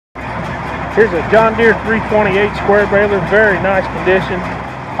Here's a John Deere 328 square baler, very nice condition.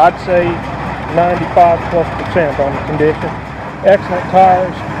 I'd say 95+% on the condition. Excellent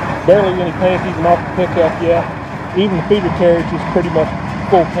tires, barely any paint even off the pickup yet. Even the feeder carriage is pretty much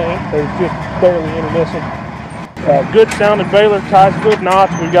full paint. There's just barely any missing. Good sounding baler, ties good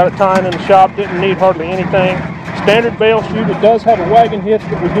knots. We got it tying in the shop, didn't need hardly anything. Standard bale chute. It does have a wagon hitch,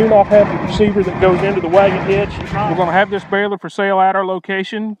 but we do not have the receiver that goes into the wagon hitch. We're going to have this baler for sale at our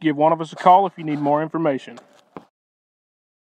location. Give one of us a call if you need more information.